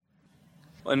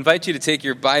I invite you to take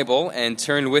your Bible and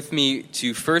turn with me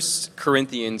to 1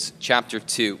 Corinthians chapter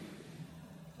 2.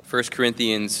 1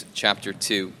 Corinthians chapter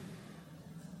 2.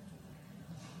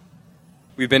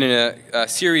 We've been in a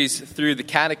series through the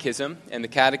Catechism, and the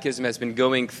Catechism has been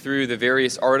going through the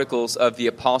various articles of the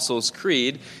Apostles'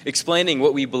 Creed, explaining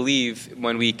what we believe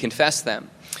when we confess them.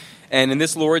 And in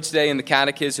this Lord's Day in the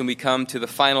Catechism, we come to the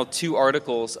final two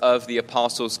articles of the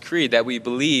Apostles' Creed, that we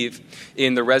believe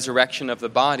in the resurrection of the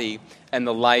body and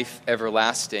the life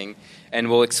everlasting. And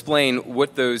we'll explain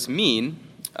what those mean,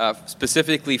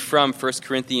 specifically from 1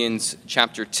 Corinthians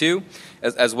chapter 2,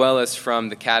 as well as from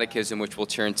the Catechism, which we'll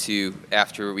turn to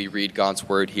after we read God's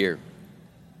Word here.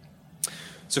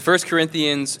 So 1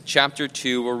 Corinthians chapter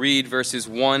 2, we'll read verses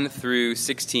 1 through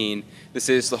 16. This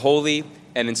is the holy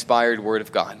and inspired Word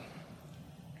of God.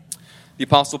 The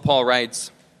Apostle Paul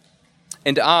writes,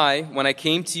 "And I, when I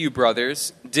came to you,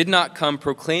 brothers, did not come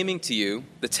proclaiming to you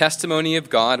the testimony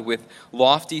of God with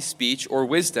lofty speech or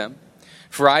wisdom,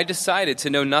 for I decided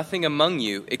to know nothing among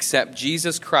you except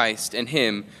Jesus Christ and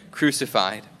Him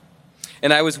crucified.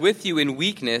 And I was with you in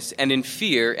weakness and in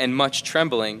fear and much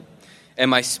trembling. And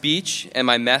my speech and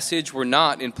my message were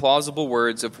not in plausible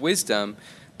words of wisdom,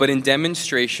 but in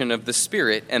demonstration of the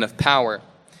Spirit and of power,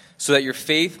 so that your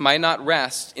faith might not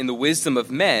rest in the wisdom of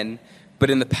men,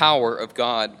 but in the power of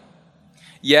God.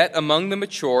 Yet among the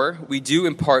mature we do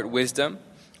impart wisdom,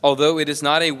 although it is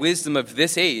not a wisdom of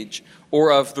this age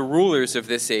or of the rulers of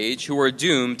this age who are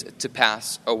doomed to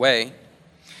pass away.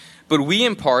 But we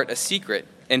impart a secret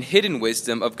and hidden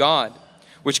wisdom of God,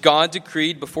 which God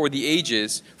decreed before the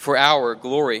ages for our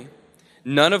glory.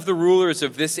 None of the rulers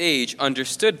of this age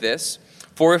understood this,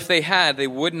 for if they had, they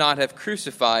would not have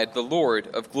crucified the Lord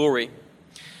of glory.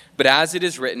 But as it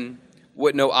is written,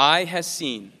 what no eye has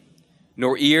seen,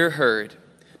 nor ear heard,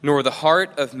 nor the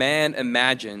heart of man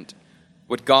imagined,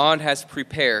 what God has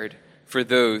prepared for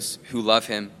those who love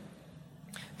Him.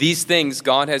 These things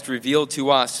God has revealed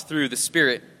to us through the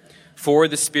Spirit, for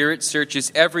the Spirit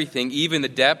searches everything, even the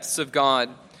depths of God.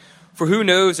 For who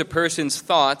knows a person's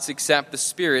thoughts except the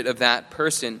spirit of that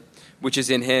person which is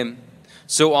in him?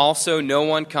 So also no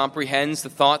one comprehends the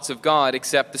thoughts of God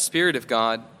except the Spirit of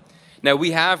God. Now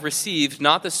we have received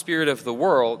not the spirit of the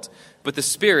world, but the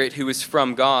Spirit who is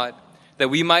from God, that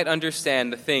we might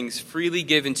understand the things freely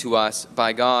given to us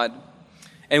by God.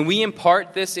 And we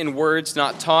impart this in words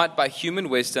not taught by human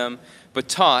wisdom, but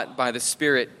taught by the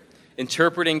Spirit,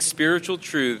 interpreting spiritual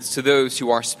truths to those who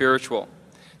are spiritual.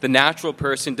 The natural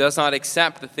person does not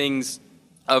accept the things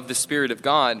of the Spirit of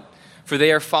God, for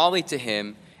they are folly to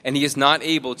him, and he is not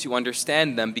able to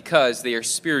understand them because they are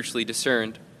spiritually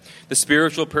discerned. The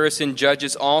spiritual person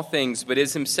judges all things, but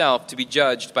is himself to be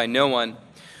judged by no one.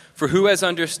 For who has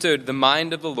understood the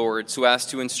mind of the Lord so as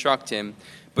to instruct him?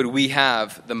 But we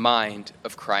have the mind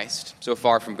of Christ." So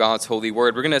far from God's holy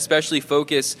word. We're going to especially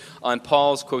focus on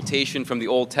Paul's quotation from the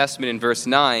Old Testament in verse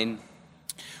 9,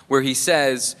 where he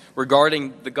says,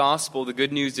 regarding the gospel, the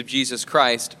good news of Jesus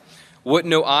Christ, "What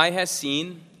no eye has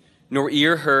seen, nor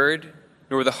ear heard,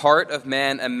 nor the heart of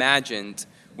man imagined,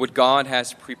 what God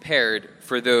has prepared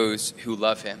for those who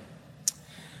love Him."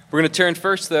 We're going to turn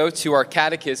first, though, to our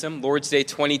catechism, Lord's Day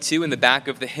 22, in the back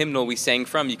of the hymnal we sang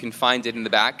from. You can find it in the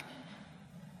back.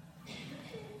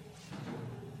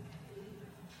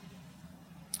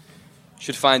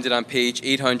 Should find it on page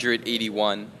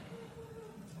 881.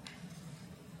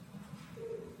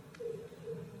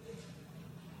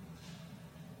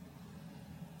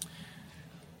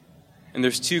 And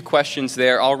there's two questions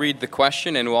there. I'll read the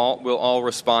question and we'll all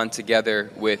respond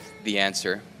together with the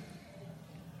answer.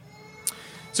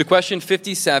 So question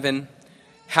 57,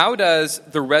 how does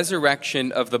the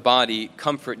resurrection of the body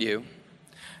comfort you?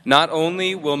 Not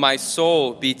only will my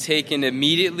soul be taken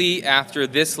immediately after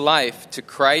this life to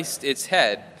Christ its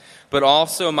head, but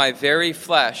also my very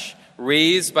flesh,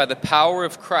 raised by the power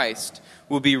of Christ,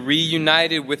 will be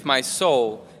reunited with my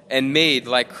soul and made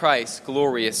like Christ's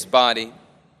glorious body.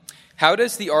 How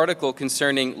does the article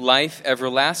concerning life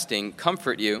everlasting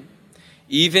comfort you?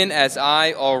 Even as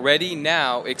I already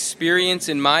now experience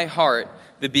in my heart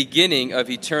the beginning of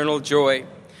eternal joy,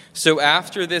 so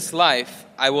after this life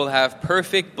I will have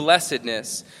perfect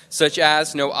blessedness, such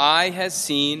as no eye has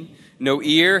seen, no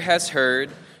ear has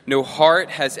heard, no heart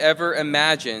has ever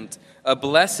imagined, a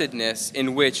blessedness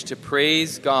in which to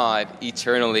praise God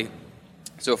eternally.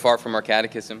 So far from our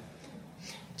catechism.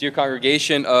 Dear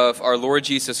congregation of our Lord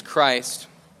Jesus Christ,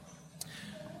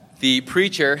 the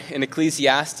preacher in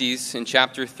Ecclesiastes in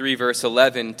chapter 3, verse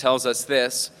 11 tells us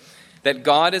this, that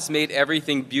God has made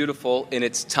everything beautiful in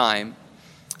its time.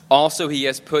 Also, He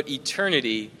has put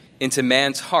eternity into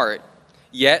man's heart,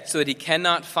 yet so that he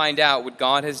cannot find out what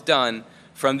God has done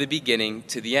from the beginning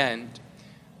to the end.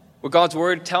 What God's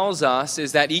word tells us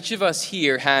is that each of us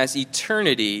here has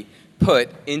eternity put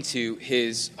into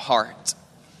his heart.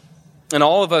 And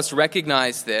all of us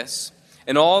recognize this,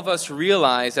 and all of us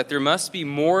realize that there must be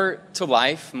more to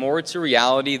life, more to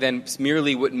reality than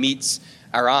merely what meets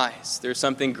our eyes. There's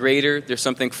something greater, there's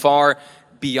something far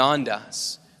beyond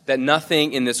us that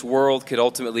nothing in this world could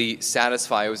ultimately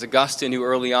satisfy. It was Augustine who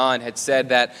early on had said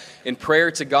that in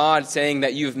prayer to God, saying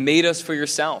that you've made us for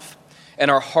yourself. And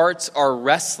our hearts are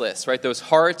restless, right? Those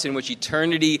hearts in which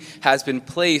eternity has been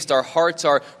placed, our hearts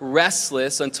are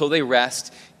restless until they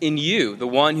rest in you, the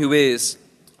one who is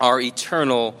our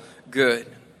eternal good.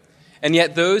 And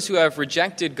yet those who have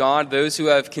rejected God, those who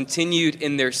have continued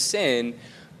in their sin,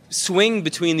 swing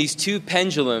between these two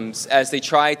pendulums as they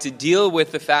try to deal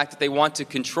with the fact that they want to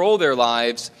control their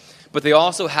lives, but they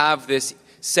also have this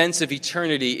sense of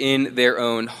eternity in their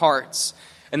own hearts.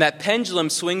 And that pendulum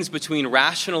swings between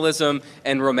rationalism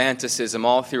and romanticism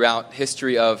all throughout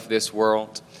history of this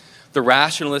world. The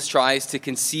rationalist tries to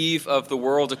conceive of the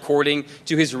world according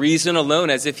to his reason alone,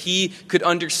 as if he could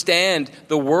understand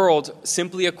the world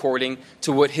simply according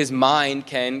to what his mind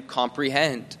can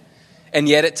comprehend. And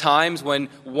yet at times when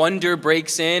wonder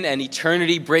breaks in and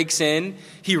eternity breaks in,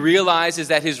 he realizes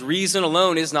that his reason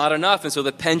alone is not enough. And so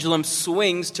the pendulum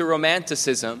swings to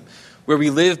romanticism, where we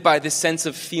live by this sense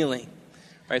of feeling.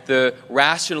 Right? The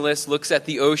rationalist looks at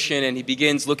the ocean and he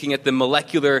begins looking at the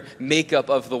molecular makeup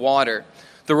of the water.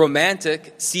 The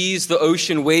romantic sees the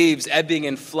ocean waves ebbing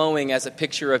and flowing as a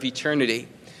picture of eternity.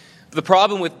 The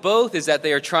problem with both is that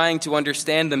they are trying to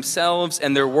understand themselves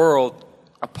and their world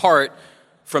apart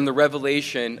from the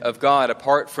revelation of God,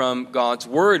 apart from God's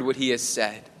word, what he has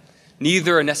said.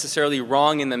 Neither are necessarily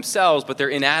wrong in themselves, but they're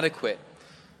inadequate.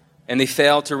 And they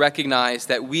fail to recognize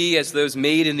that we, as those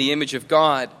made in the image of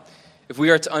God, if we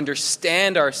are to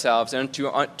understand ourselves and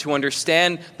to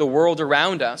understand the world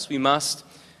around us, we must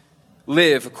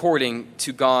live according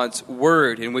to God's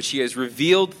word, in which he has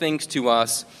revealed things to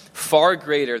us far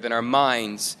greater than our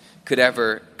minds could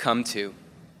ever come to. You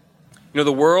know,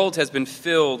 the world has been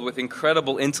filled with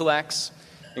incredible intellects,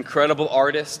 incredible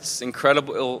artists,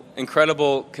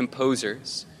 incredible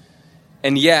composers.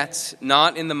 And yet,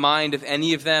 not in the mind of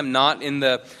any of them, not in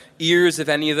the ears of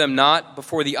any of them, not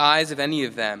before the eyes of any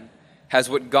of them, has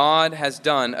what God has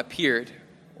done appeared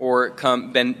or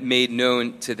been made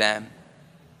known to them.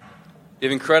 You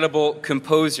have incredible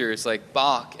composers like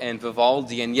Bach and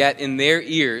Vivaldi, and yet in their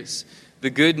ears, the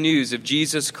good news of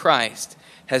Jesus Christ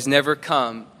has never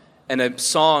come, and a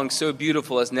song so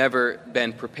beautiful has never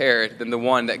been prepared than the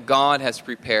one that God has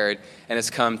prepared and has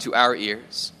come to our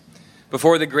ears.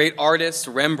 Before the great artists,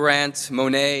 Rembrandt,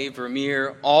 Monet,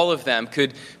 Vermeer, all of them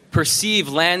could perceive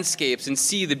landscapes and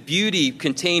see the beauty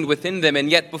contained within them, and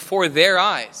yet before their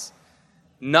eyes,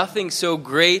 nothing so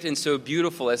great and so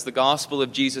beautiful as the gospel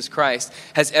of Jesus Christ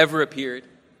has ever appeared.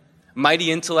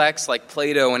 Mighty intellects like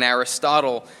Plato and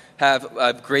Aristotle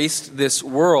have graced this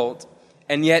world,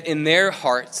 and yet in their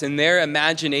hearts, in their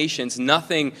imaginations,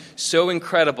 nothing so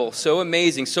incredible, so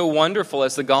amazing, so wonderful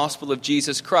as the gospel of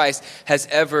Jesus Christ has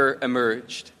ever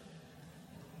emerged.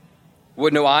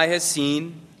 What no eye has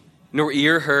seen, nor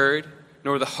ear heard,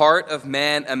 nor the heart of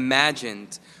man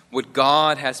imagined, what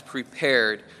God has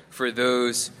prepared for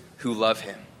those who love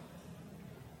him.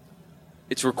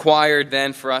 It's required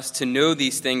then for us to know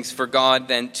these things, for God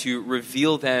then to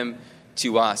reveal them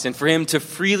to us, and for him to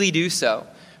freely do so,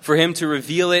 for him to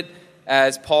reveal it,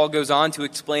 as Paul goes on to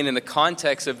explain in the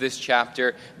context of this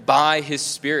chapter, by his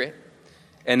Spirit.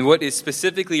 And what is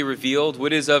specifically revealed,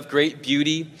 what is of great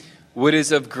beauty, what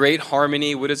is of great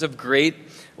harmony, what is of great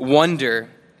wonder,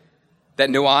 that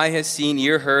no eye has seen,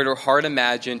 ear heard, or heart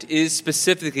imagined, is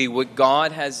specifically what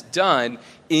God has done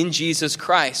in Jesus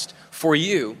Christ for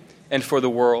you and for the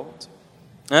world.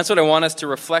 And that's what I want us to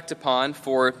reflect upon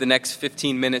for the next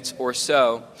 15 minutes or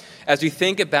so, as we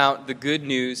think about the good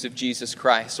news of Jesus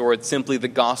Christ, or simply the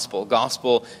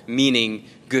gospel meaning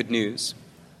good news.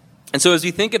 And so as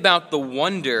we think about the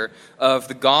wonder of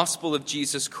the gospel of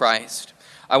Jesus Christ,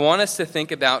 I want us to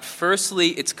think about, firstly,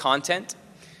 its content,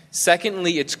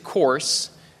 secondly, its course,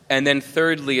 and then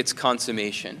thirdly, its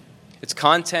consummation. Its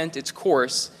content, its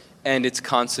course, and its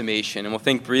consummation. And we'll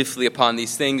think briefly upon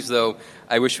these things, though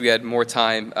I wish we had more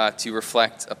time to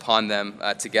reflect upon them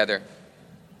together.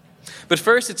 But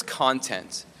first, its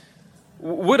content.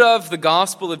 What of the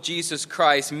gospel of Jesus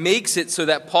Christ makes it so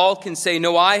that Paul can say,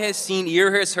 no eye has seen,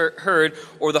 ear has heard,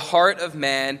 or the heart of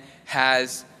man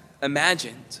has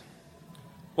imagined?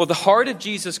 Well, the heart of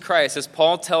Jesus Christ, as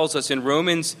Paul tells us in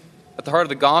Romans, at the heart of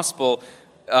the gospel,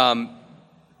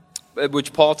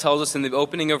 which Paul tells us in the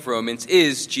opening of Romans,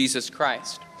 is Jesus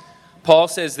Christ. Paul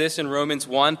says this in Romans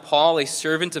 1, Paul, a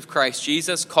servant of Christ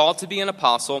Jesus, called to be an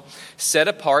apostle, set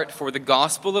apart for the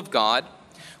gospel of God,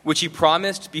 which he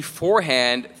promised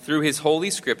beforehand through his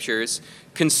holy scriptures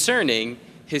concerning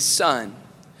his Son.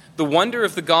 The wonder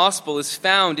of the gospel is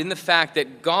found in the fact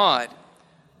that God,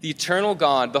 the eternal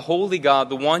God, the holy God,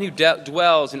 the one who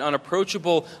dwells in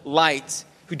unapproachable light,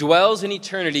 who dwells in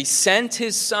eternity, sent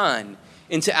his Son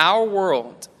into our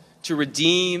world to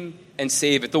redeem and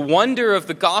save it. The wonder of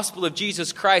the gospel of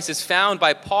Jesus Christ is found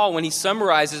by Paul when he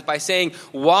summarizes by saying,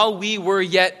 while we were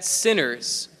yet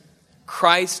sinners,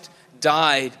 Christ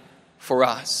died for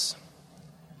us.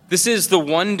 This is the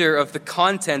wonder of the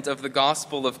content of the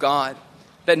gospel of God,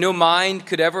 that no mind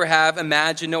could ever have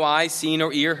imagined, no eye seen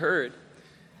or ear heard.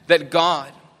 That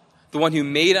God, the one who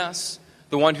made us,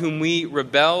 the one whom we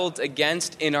rebelled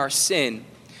against in our sin,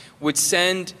 would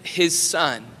send his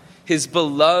Son, his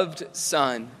beloved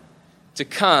Son, to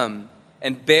come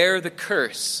and bear the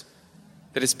curse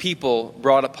that his people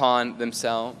brought upon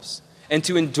themselves, and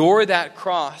to endure that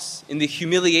cross in the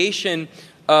humiliation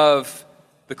of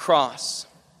the cross,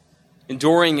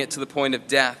 enduring it to the point of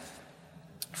death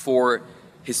for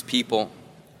his people.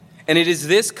 And it is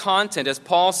this content, as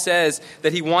Paul says,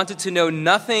 that he wanted to know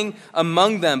nothing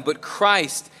among them but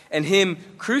Christ and him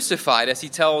crucified, as he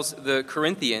tells the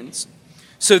Corinthians.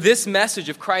 So this message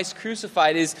of Christ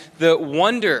crucified is the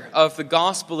wonder of the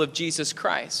gospel of Jesus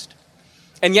Christ.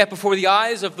 And yet before the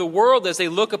eyes of the world, as they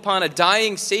look upon a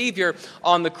dying Savior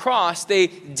on the cross, they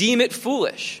deem it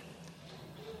foolish.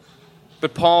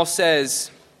 But Paul says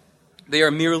they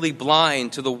are merely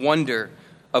blind to the wonder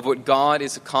of what God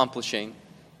is accomplishing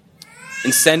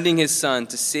in sending his Son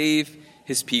to save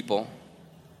his people.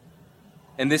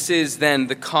 And this is then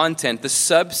the content, the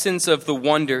substance of the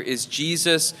wonder is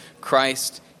Jesus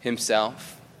Christ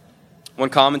himself. One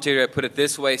commentator put it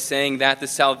this way, saying that the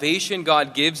salvation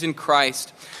God gives in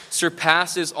Christ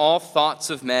surpasses all thoughts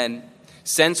of men.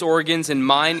 Sense organs and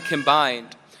mind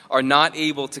combined are not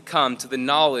able to come to the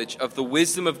knowledge of the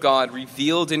wisdom of God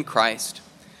revealed in Christ.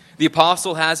 The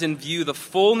apostle has in view the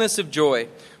fullness of joy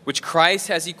which Christ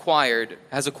has acquired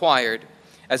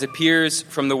as appears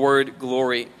from the word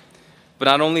glory. But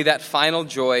not only that final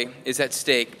joy is at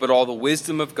stake, but all the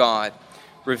wisdom of God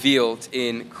revealed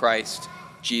in Christ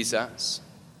Jesus.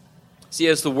 See,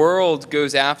 as the world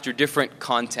goes after different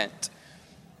content,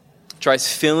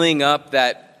 tries filling up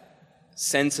that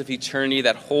sense of eternity,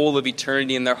 that hole of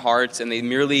eternity in their hearts, and they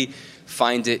merely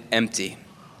find it empty.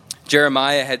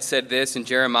 Jeremiah had said this in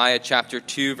Jeremiah chapter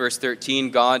 2, verse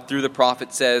 13. God, through the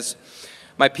prophet, says,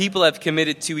 "My people have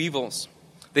committed two evils.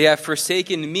 They have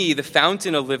forsaken me, the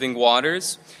fountain of living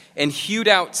waters, and hewed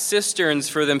out cisterns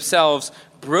for themselves,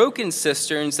 broken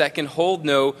cisterns that can hold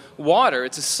no water."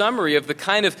 It's a summary of the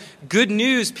kind of good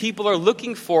news people are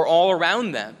looking for all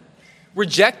around them.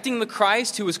 Rejecting the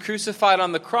Christ who was crucified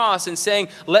on the cross and saying,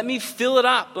 let me fill it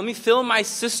up. Let me fill my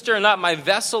cistern up, my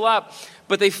vessel up.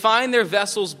 But they find their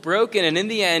vessels broken and in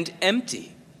the end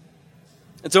empty.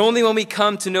 It's only when we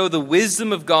come to know the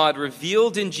wisdom of God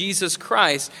revealed in Jesus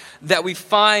Christ that we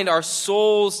find our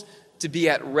souls to be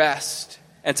at rest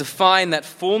and to find that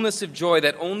fullness of joy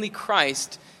that only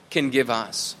Christ can give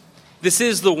us. This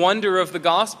is the wonder of the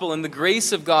gospel and the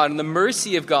grace of God and the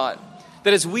mercy of God.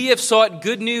 That as we have sought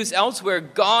good news elsewhere,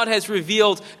 God has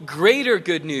revealed greater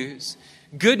good news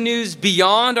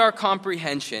beyond our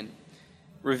comprehension,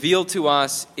 revealed to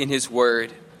us in his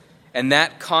word. And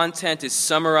that content is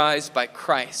summarized by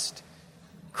Christ.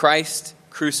 Christ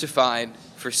crucified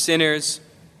for sinners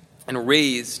and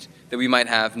raised that we might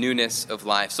have newness of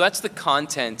life. So that's the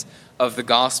content of the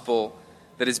gospel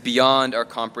that is beyond our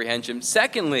comprehension.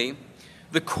 Secondly,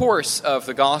 the course of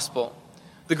the gospel.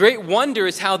 The great wonder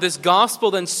is how this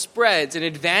gospel then spreads and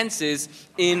advances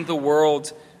in the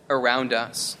world around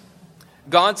us.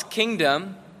 God's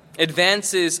kingdom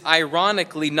advances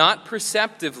ironically, not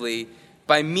perceptively,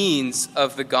 by means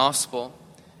of the gospel.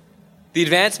 The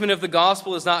advancement of the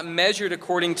gospel is not measured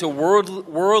according to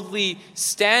worldly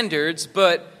standards,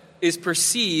 but is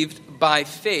perceived by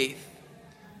faith.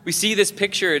 We see this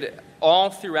pictured all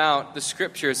throughout the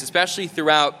scriptures, especially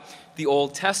throughout the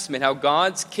Old Testament, how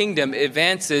God's kingdom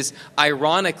advances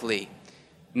ironically,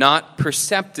 not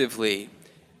perceptively,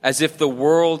 as if the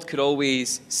world could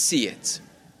always see it.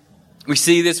 We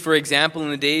see this, for example, in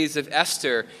the days of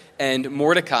Esther and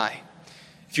Mordecai.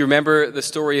 If you remember the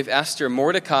story of Esther,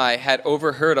 Mordecai had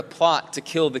overheard a plot to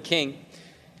kill the king,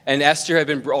 and Esther had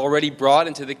been already brought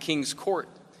into the king's court.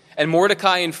 And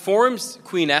Mordecai informs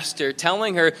Queen Esther,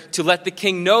 telling her to let the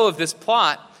king know of this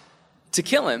plot to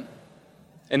kill him.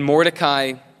 And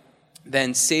Mordecai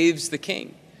then saves the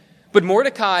king. But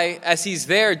Mordecai, as he's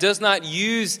there, does not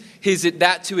use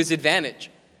that to his advantage.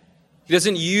 He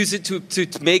doesn't use it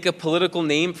to make a political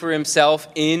name for himself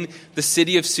in the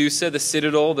city of Susa, the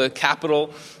citadel, the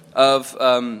capital of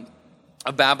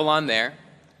Babylon there.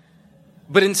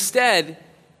 But instead,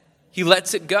 he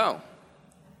lets it go.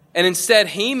 And instead,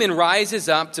 Haman rises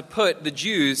up to put the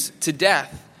Jews to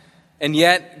death. And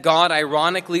yet, God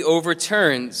ironically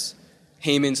overturns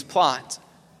Haman's plot.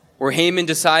 Where Haman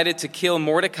decided to kill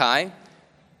Mordecai,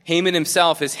 Haman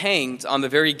himself is hanged on the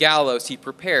very gallows he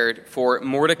prepared for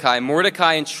Mordecai.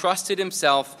 Mordecai entrusted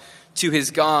himself to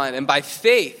his God, and by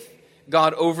faith,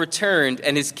 God overturned,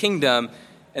 and his kingdom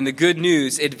and the good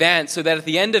news advanced, so that at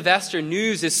the end of Esther,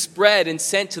 news is spread and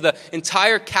sent to the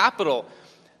entire capital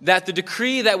that the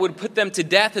decree that would put them to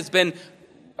death has been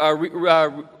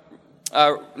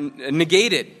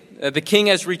negated. The king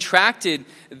has retracted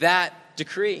that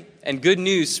decree, and good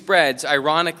news spreads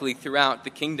ironically throughout the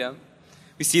kingdom.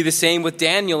 We see the same with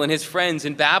Daniel and his friends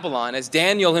in Babylon, as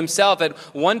Daniel himself at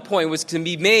one point was to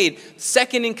be made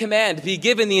second in command, to be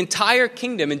given the entire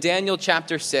kingdom in Daniel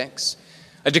chapter 6.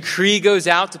 A decree goes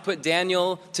out to put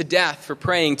Daniel to death for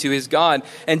praying to his God,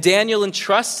 and Daniel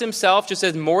entrusts himself, just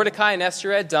as Mordecai and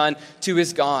Esther had done, to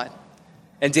his God.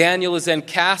 And Daniel is then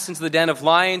cast into the den of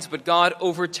lions, but God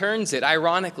overturns it,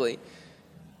 ironically.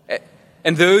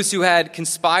 And those who had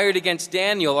conspired against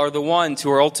Daniel are the ones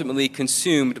who are ultimately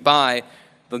consumed by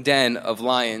the den of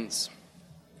lions.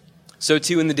 So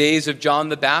too in the days of John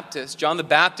the Baptist. John the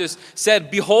Baptist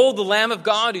said, "Behold the Lamb of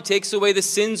God who takes away the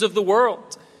sins of the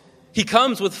world." He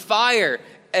comes with fire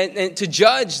and to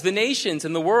judge the nations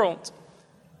and the world.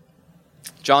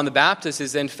 John the Baptist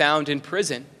is then found in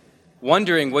prison,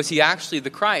 wondering, was he actually the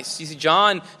Christ? You see,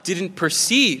 John didn't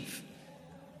perceive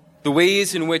the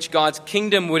ways in which God's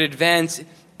kingdom would advance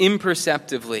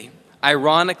imperceptibly,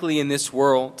 ironically in this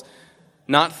world,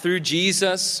 not through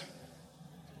Jesus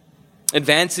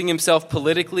advancing himself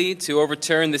politically to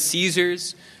overturn the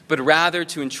Caesars, but rather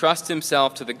to entrust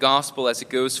himself to the gospel as it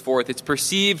goes forth. It's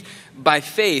perceived by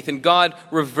faith, and God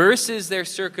reverses their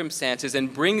circumstances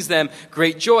and brings them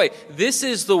great joy. This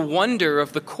is the wonder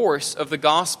of the course of the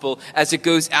gospel as it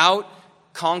goes out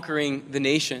conquering the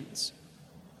nations.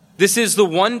 This is the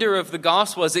wonder of the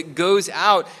gospel as it goes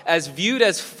out as viewed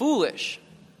as foolish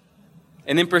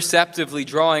and imperceptibly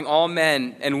drawing all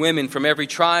men and women from every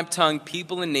tribe, tongue,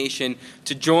 people, and nation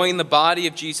to join the body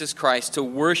of Jesus Christ to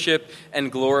worship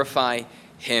and glorify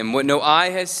him. What no eye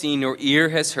has seen, nor ear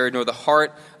has heard, nor the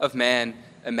heart of man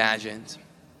imagined.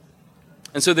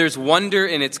 And so there's wonder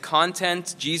in its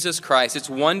content, Jesus Christ. It's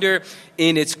wonder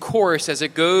in its course as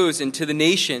it goes into the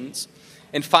nations.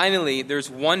 And finally, there's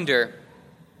wonder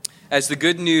as the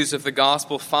good news of the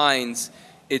gospel finds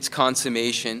its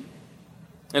consummation.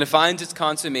 And it finds its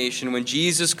consummation when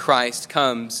Jesus Christ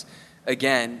comes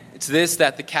again. It's this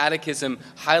that the Catechism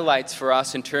highlights for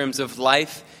us in terms of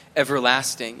life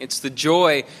everlasting. It's the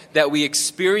joy that we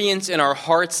experience in our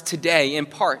hearts today, in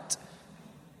part.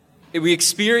 We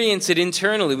experience it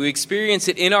internally. We experience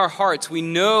it in our hearts. We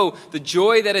know the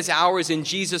joy that is ours in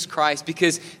Jesus Christ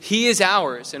because he is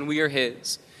ours and we are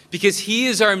his. Because he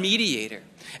is our mediator.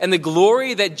 And the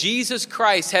glory that Jesus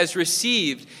Christ has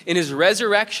received in his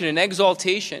resurrection and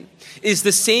exaltation is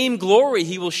the same glory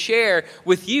he will share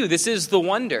with you. This is the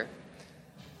wonder.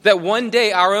 That one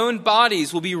day our own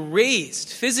bodies will be raised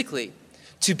physically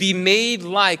to be made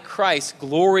like Christ's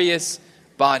glorious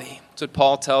body. That's what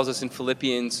Paul tells us in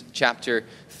Philippians chapter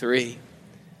 3.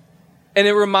 And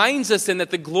it reminds us then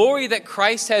that the glory that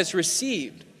Christ has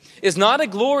received is not a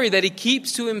glory that he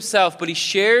keeps to himself, but he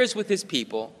shares with his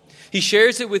people. He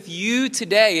shares it with you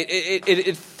today.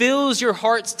 It fills your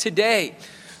hearts today,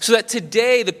 so that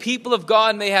today the people of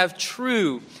God may have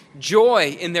true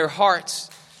joy in their hearts,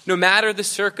 no matter the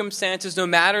circumstances, no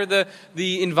matter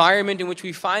the environment in which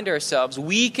we find ourselves.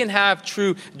 We can have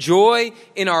true joy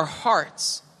in our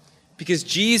hearts because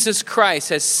Jesus Christ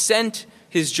has sent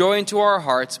his joy into our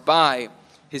hearts by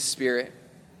his Spirit.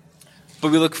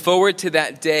 But we look forward to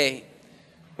that day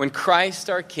when Christ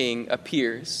our King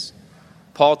appears.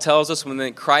 Paul tells us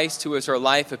when Christ, who is our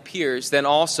life, appears, then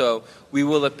also we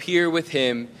will appear with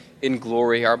him in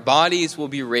glory. Our bodies will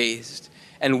be raised,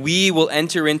 and we will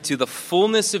enter into the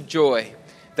fullness of joy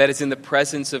that is in the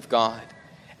presence of God.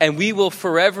 And we will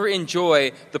forever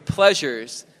enjoy the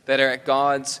pleasures that are at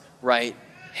God's right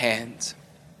hand.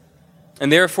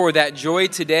 And therefore, that joy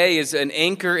today is an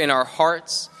anchor in our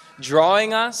hearts,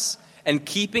 drawing us and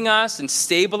keeping us and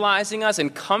stabilizing us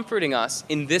and comforting us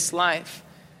in this life,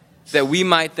 that we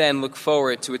might then look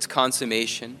forward to its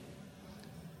consummation.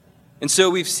 And so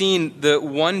we've seen the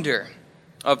wonder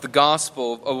of the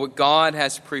gospel, of what God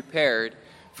has prepared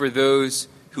for those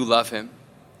who love him.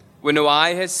 What no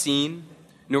eye has seen,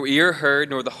 nor ear heard,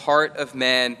 nor the heart of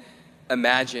man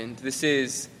imagined. This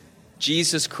is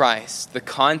Jesus Christ, the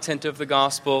content of the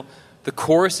gospel, the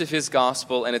course of his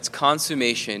gospel, and its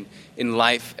consummation in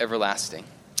life everlasting.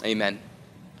 Amen.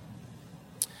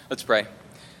 Let's pray.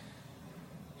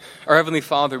 Our Heavenly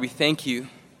Father, we thank you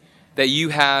that you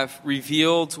have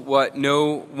revealed what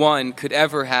no one could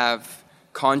ever have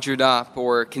conjured up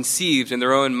or conceived in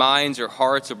their own minds or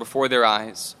hearts or before their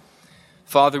eyes.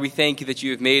 Father, we thank you that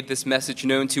you have made this message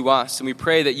known to us, and we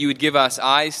pray that you would give us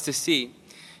eyes to see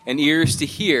and ears to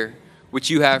hear which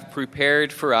you have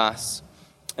prepared for us,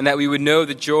 and that we would know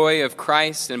the joy of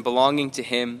Christ and belonging to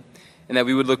him, and that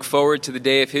we would look forward to the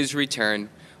day of his return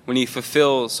when he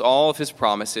fulfills all of his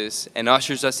promises and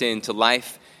ushers us into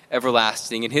life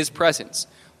everlasting in his presence,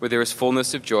 where there is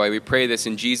fullness of joy. We pray this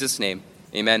in Jesus' name.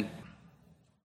 Amen.